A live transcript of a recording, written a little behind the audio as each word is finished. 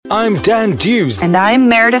I'm Dan Dews. And I'm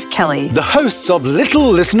Meredith Kelly, the hosts of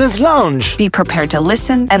Little Listeners Lounge. Be prepared to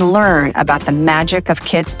listen and learn about the magic of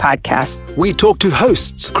kids' podcasts. We talk to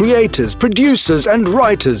hosts, creators, producers, and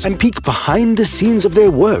writers and peek behind the scenes of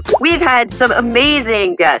their work. We've had some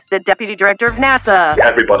amazing guests. The Deputy Director of NASA.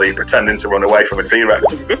 Everybody pretending to run away from a T-Rex.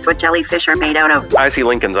 Is this what jellyfish are made out of? I see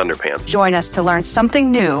Lincoln's underpants. Join us to learn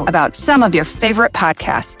something new about some of your favorite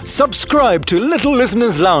podcasts. Subscribe to Little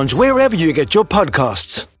Listeners Lounge wherever you get your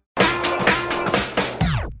podcasts.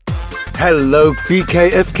 Hello,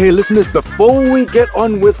 BKFK listeners. Before we get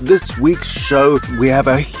on with this week's show, we have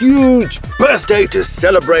a huge birthday to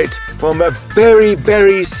celebrate from a very,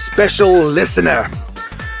 very special listener.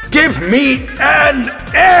 Give me an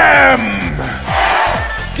M!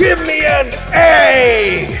 Give me an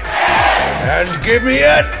A! And give me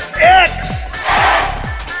an X!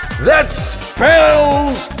 That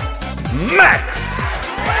spells Max!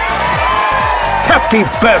 Happy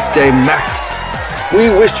birthday, Max! We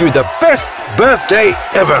wish you the best birthday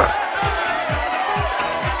ever!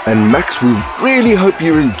 And Max, we really hope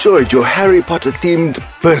you enjoyed your Harry Potter-themed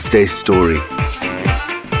birthday story.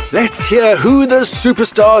 Let's hear who the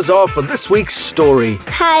superstars are for this week's story.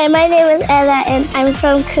 Hi, my name is Ella and I'm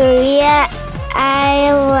from Korea.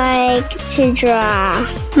 I like to draw.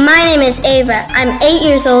 My name is Ava. I'm 8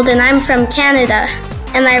 years old and I'm from Canada.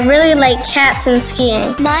 And I really like cats and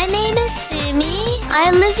skiing. My name is Sumi.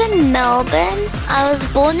 I live in Melbourne. I was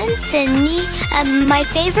born in Sydney, and my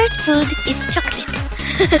favorite food is chocolate.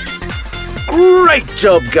 Great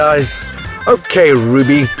job, guys. Okay,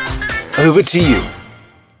 Ruby, over to you.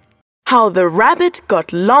 How the rabbit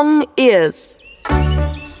got long ears.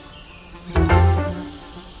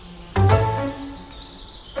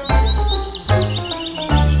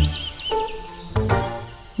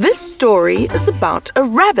 This story is about a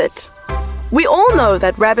rabbit. We all know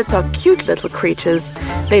that rabbits are cute little creatures.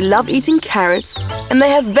 They love eating carrots and they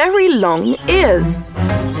have very long ears.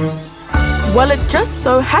 Well, it just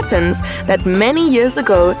so happens that many years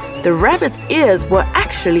ago, the rabbit's ears were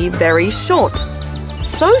actually very short.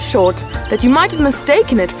 So short that you might have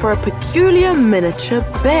mistaken it for a peculiar miniature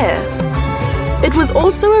bear. It was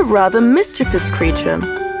also a rather mischievous creature.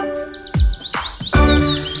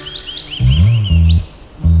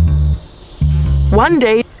 One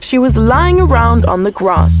day, she was lying around on the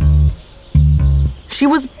grass. She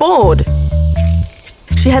was bored.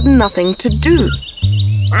 She had nothing to do.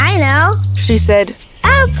 I know, she said.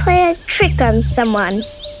 I'll play a trick on someone.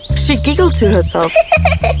 She giggled to herself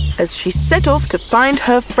as she set off to find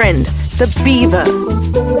her friend, the beaver.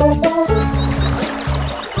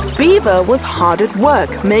 Beaver was hard at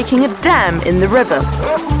work making a dam in the river.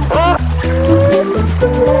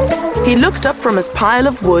 He looked up from his pile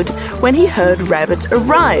of wood when he heard Rabbit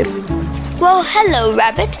arrive. Well, hello,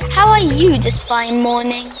 Rabbit. How are you this fine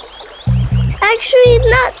morning? Actually,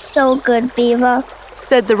 not so good, Beaver,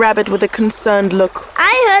 said the rabbit with a concerned look.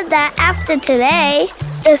 I heard that after today,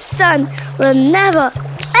 the sun will never,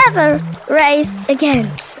 ever rise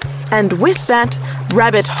again. And with that,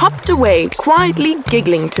 Rabbit hopped away, quietly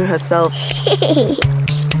giggling to herself.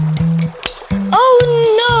 Oh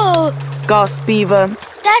no! gasped Beaver.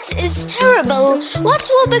 That is terrible. What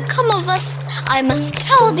will become of us? I must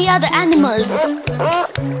tell the other animals.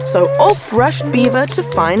 So off rushed Beaver to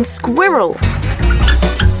find Squirrel.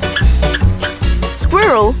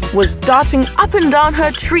 Squirrel was darting up and down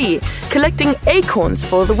her tree, collecting acorns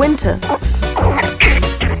for the winter.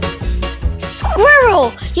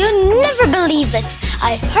 Squirrel, you'll never believe it.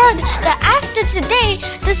 I heard that after today,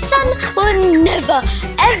 the sun will never,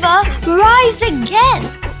 ever rise again.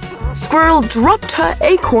 Squirrel dropped her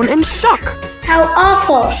acorn in shock. How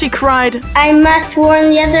awful, she cried. I must warn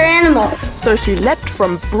the other animals. So she leapt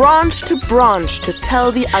from branch to branch to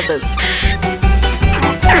tell the others.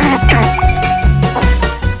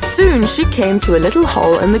 Soon she came to a little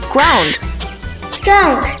hole in the ground.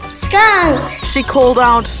 Skunk! Skunk! She called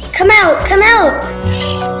out. Come out! Come out!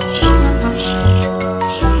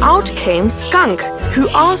 Out came Skunk, who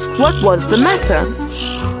asked what was the matter.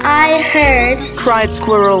 I heard, cried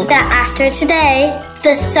Squirrel, that after today,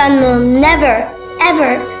 the sun will never,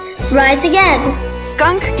 ever rise again.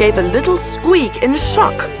 Skunk gave a little squeak in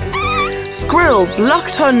shock. Squirrel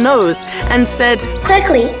blocked her nose and said,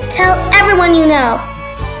 Quickly, tell everyone you know.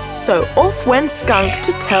 So off went Skunk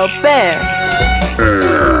to tell Bear.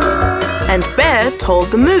 And Bear told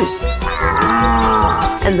the Moose.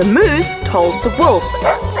 And the Moose told the Wolf.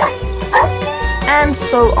 And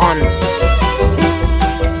so on.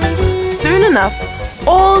 Soon enough,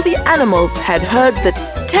 all the animals had heard the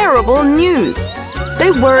terrible news.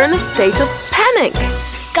 They were in a state of panic.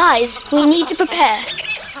 Guys, we need to prepare.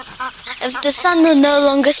 If the sun will no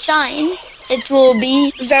longer shine, it will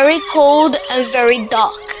be very cold and very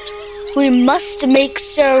dark. We must make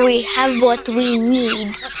sure we have what we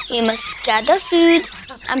need. We must gather food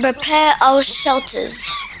and prepare our shelters.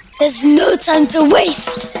 There's no time to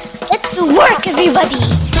waste. Get to work, everybody!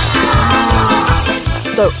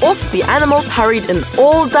 So off the animals hurried in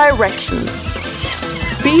all directions.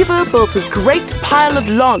 Beaver built a great pile of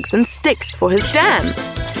logs and sticks for his dam.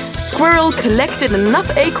 Squirrel collected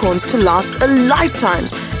enough acorns to last a lifetime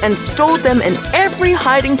and stored them in every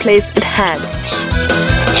hiding place it had.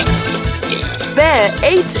 Bear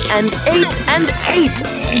ate and ate and ate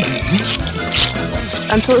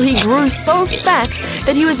until he grew so fat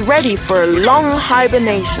that he was ready for a long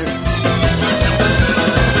hibernation.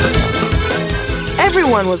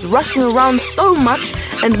 Everyone was rushing around so much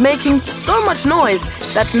and making so much noise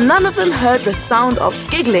that none of them heard the sound of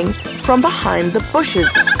giggling from behind the bushes.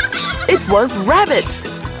 It was Rabbit.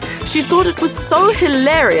 She thought it was so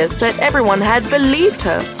hilarious that everyone had believed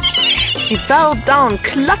her. She fell down,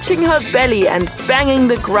 clutching her belly and banging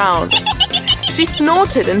the ground. She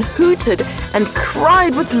snorted and hooted and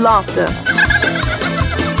cried with laughter.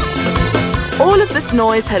 All of this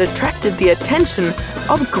noise had attracted the attention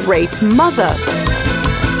of Great Mother.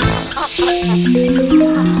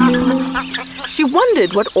 She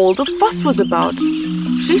wondered what all the fuss was about.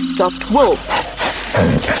 She stopped Wolf.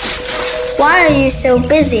 Why are you so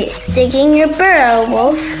busy digging your burrow,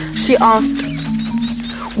 Wolf? She asked.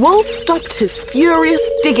 Wolf stopped his furious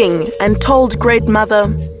digging and told Great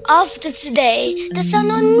Mother, After today, the sun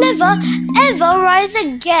will never, ever rise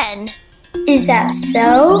again. Is that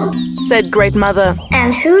so? said Great Mother.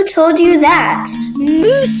 And who told you that?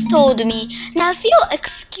 Moose told me. Now if you'll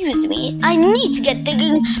excuse me, I need to get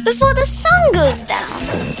digging before the sun goes down.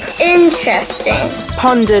 Interesting,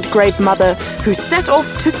 pondered Great Mother, who set off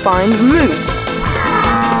to find Moose.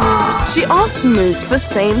 She asked Moose the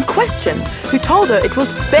same question, who told her it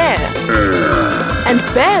was Bear. And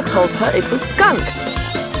Bear told her it was Skunk.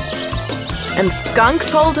 And Skunk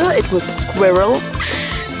told her it was Squirrel.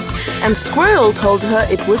 And Squirrel told her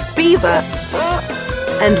it was Beaver.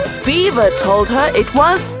 And Beaver told her it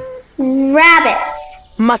was Rabbit,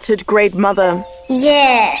 muttered Great Mother.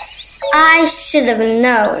 Yes, I should have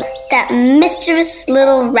known, that mischievous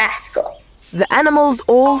little rascal. The animals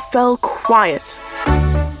all fell quiet.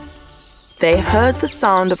 They heard the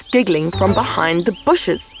sound of giggling from behind the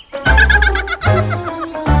bushes.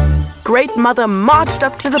 Great Mother marched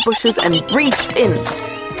up to the bushes and reached in.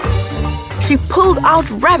 She pulled out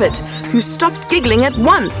Rabbit, who stopped giggling at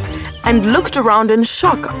once and looked around in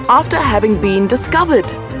shock after having been discovered.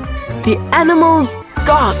 The animals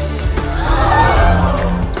gasped.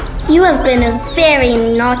 You have been a very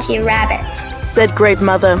naughty rabbit, said Great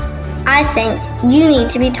Mother. I think you need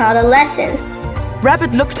to be taught a lesson.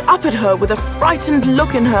 Rabbit looked up at her with a frightened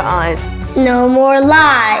look in her eyes. No more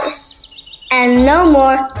lies, and no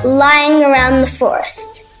more lying around the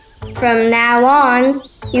forest. From now on,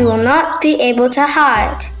 you will not be able to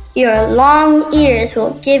hide. Your long ears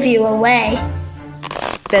will give you away.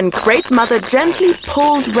 Then Great Mother gently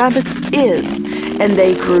pulled Rabbit's ears, and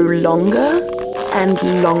they grew longer and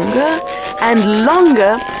longer and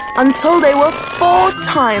longer until they were 4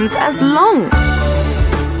 times as long.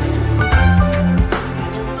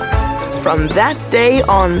 From that day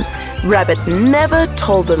on, Rabbit never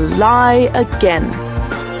told a lie again.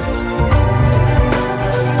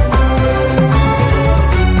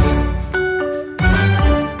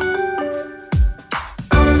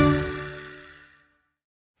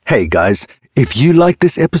 Hey guys, if you like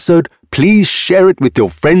this episode, please share it with your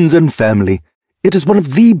friends and family. It is one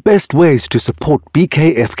of the best ways to support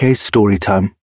BKFK Storytime.